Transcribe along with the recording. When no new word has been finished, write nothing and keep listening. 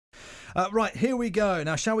Right, here we go.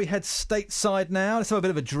 Now, shall we head stateside now? Let's have a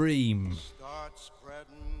bit of a dream. Start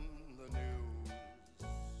spreading the news.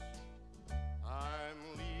 I'm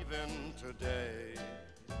leaving today.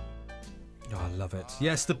 Oh, I love it.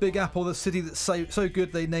 Yes, the Big Apple, the city that's so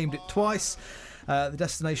good they named it twice. The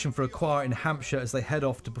destination for a choir in Hampshire as they head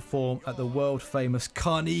off to perform at the world-famous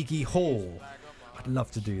Carnegie Hall. I'd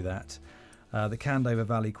love to do that. The Candover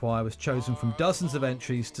Valley Choir was chosen from dozens of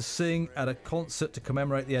entries to sing at a concert to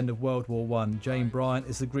commemorate the end of World War I. Jane Bryant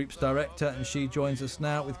is the group's director, and she joins us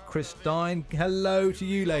now with Chris Dine. Hello to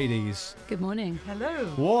you, ladies. Good morning. Hello.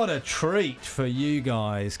 What a treat for you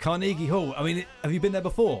guys. Carnegie Hall. I mean, have you been there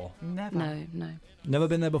before? Never. No. Never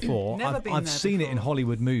been there before? Never been I've there seen before. it in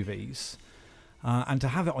Hollywood movies. And to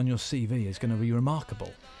have it on your CV is going to be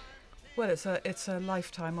remarkable. Well, it's a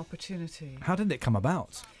lifetime opportunity. How did it come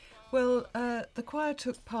about? Well, the choir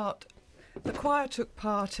took part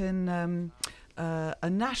in a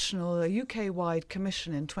national, a UK-wide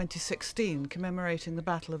commission in 2016 commemorating the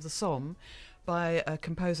Battle of the Somme by a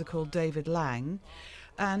composer called David Lang.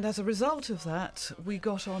 And as a result of that, we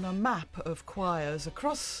got on a map of choirs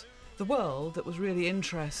across the world that was really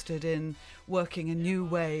interested in working in new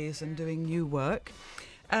ways and doing new work.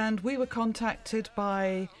 And we were contacted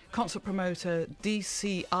by concert promoter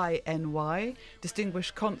DCINY,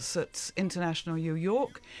 Distinguished Concerts International New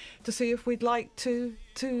York, to see if we'd like to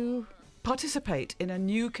participate in a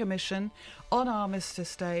new commission on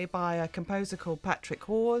Armistice Day by a composer called Patrick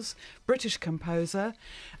Hawes, British composer.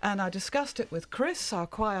 And I discussed it with Chris, our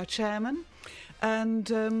choir chairman,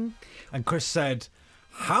 and Chris said,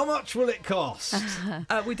 how much will it cost?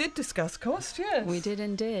 we did discuss cost, yes. We did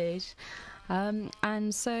indeed.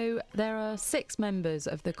 And so there are 6 members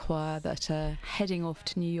of the choir that are heading off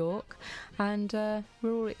to New York, and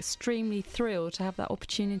we're all extremely thrilled to have that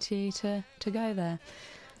opportunity to go there.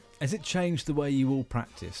 Has it changed the way you all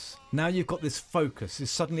practice? Now you've got this focus.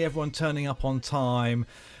 Is suddenly everyone turning up on time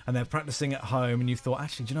and they're practicing at home, and you've thought,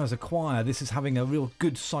 actually, do you know, as a choir, this is having a real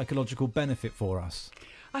good psychological benefit for us?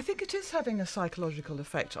 I think it is having a psychological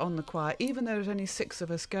effect on the choir, even though there's only 6 of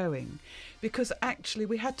us going, because actually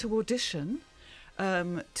we had to audition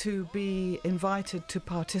to be invited to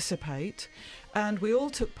participate, and we all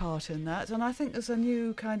took part in that. And I think there's a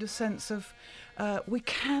new kind of sense of we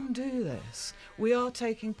can do this. We are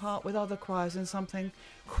taking part with other choirs in something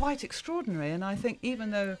quite extraordinary, and I think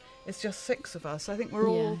even though it's just 6 of us, I think we're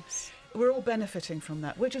all benefiting from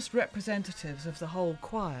that. We're just representatives of the whole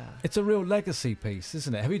choir. It's a real legacy piece,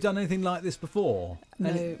 isn't it? Have you done anything like this before?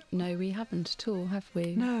 No, we haven't at all, have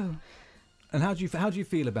we? No. And how do you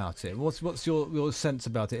feel about it? What's your sense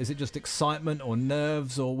about it? Is it just excitement or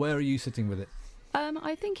nerves, or where are you sitting with it?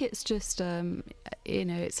 I think it's just,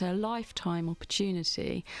 it's a lifetime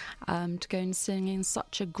opportunity to go and sing in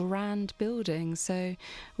such a grand building. So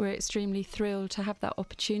we're extremely thrilled to have that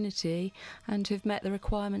opportunity and to have met the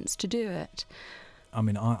requirements to do it. I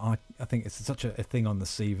mean, I think it's such a thing on the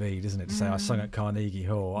CV, doesn't it, to say I sung at Carnegie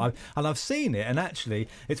Hall. And I've seen it, and actually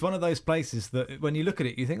it's one of those places that when you look at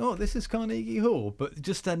it, you think, oh, this is Carnegie Hall. But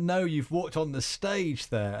just to know you've walked on the stage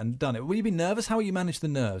there and done it, will you be nervous? How will you manage the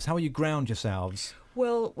nerves? How will you ground yourselves?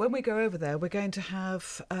 Well, when we go over there, we're going to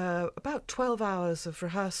have about 12 hours of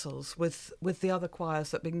rehearsals with the other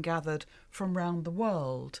choirs that have been gathered from around the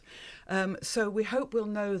world. So we hope we'll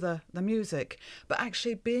know the music. But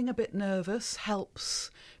actually being a bit nervous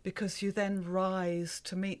helps, because you then rise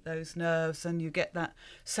to meet those nerves and you get that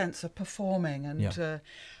sense of performing. And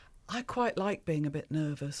I quite like being a bit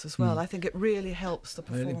nervous as well. I think it really helps the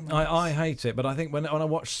performance. I hate it, but I think when I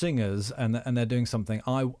watch singers and they're doing something,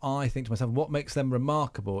 I think to myself, what makes them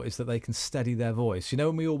remarkable is that they can steady their voice. You know,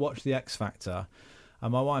 when we all watch The X Factor,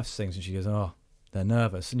 and my wife sings and she goes, oh, they're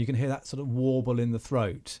nervous, and you can hear that sort of warble in the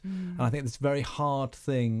throat. And I think it's a very hard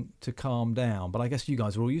thing to calm down, but I guess you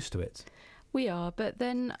guys are all used to it. We are, but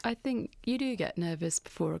then I think you do get nervous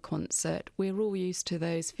before a concert. We're all used to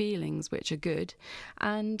those feelings, which are good.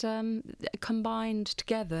 And combined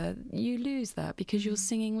together, you lose that because you're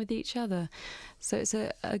singing with each other. So it's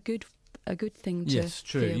a good thing to Yes,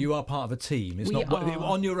 true. feel. You are part of a team. It's We not are.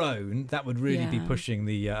 on your own. That would really be Yeah. pushing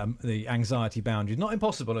the anxiety boundaries. Not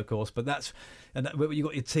impossible, of course, but you've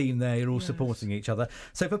got your team there. You're all supporting each other.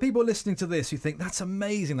 So for people listening to this, you think that's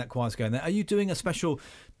amazing that choir's going there. Are you doing a special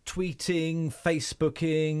tweeting,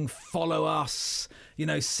 Facebooking, follow us,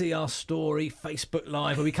 see our story, Facebook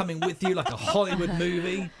Live? Are we coming with you like a Hollywood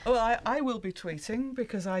movie? Well, I will be tweeting,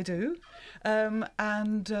 because I do.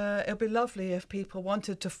 And it'll be lovely if people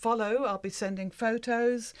wanted to follow. I'll be sending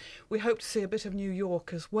photos. We hope to see a bit of New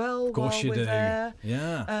York as well. Of course while you we're do. There.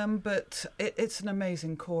 Yeah. But it's an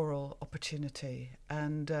amazing choral opportunity.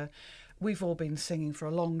 And we've all been singing for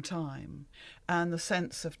a long time, and the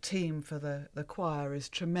sense of team for the choir is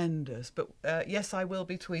tremendous. But yes, I will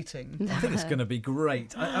be tweeting. I think it's going to be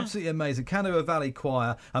great. Absolutely amazing. Candover Valley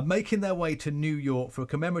Choir are making their way to New York for a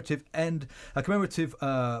commemorative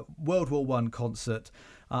World War One concert.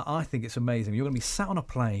 I think it's amazing. You're going to be sat on a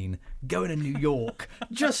plane going to New York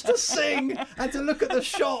just to sing and to look at the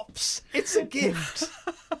shops. It's a gift.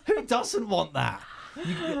 Who doesn't want that?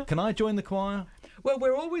 Can I join the choir? Well,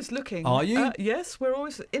 we're always looking. Are you? Yes, we're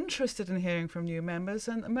always interested in hearing from new members,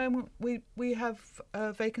 and at the moment we have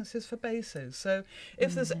vacancies for basses. So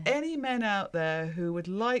if there's any men out there who would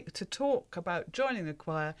like to talk about joining the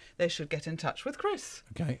choir, they should get in touch with Chris.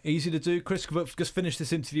 Okay, easy to do. Chris, just finish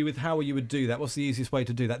this interview with how you would do that. What's the easiest way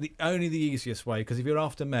to do that? Only the easiest way, because if you're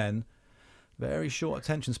after men, very short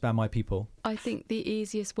attention span, my people. I think the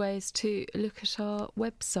easiest way is to look at our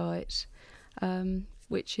website,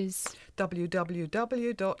 which is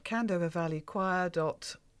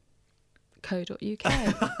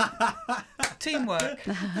www.candovervalleychoir.co.uk. Teamwork.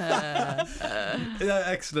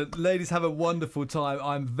 Excellent. Ladies, have a wonderful time.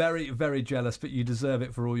 I'm very, very jealous, but you deserve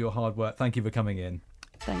it for all your hard work. Thank you for coming in.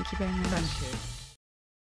 Thank you very much. Thank you.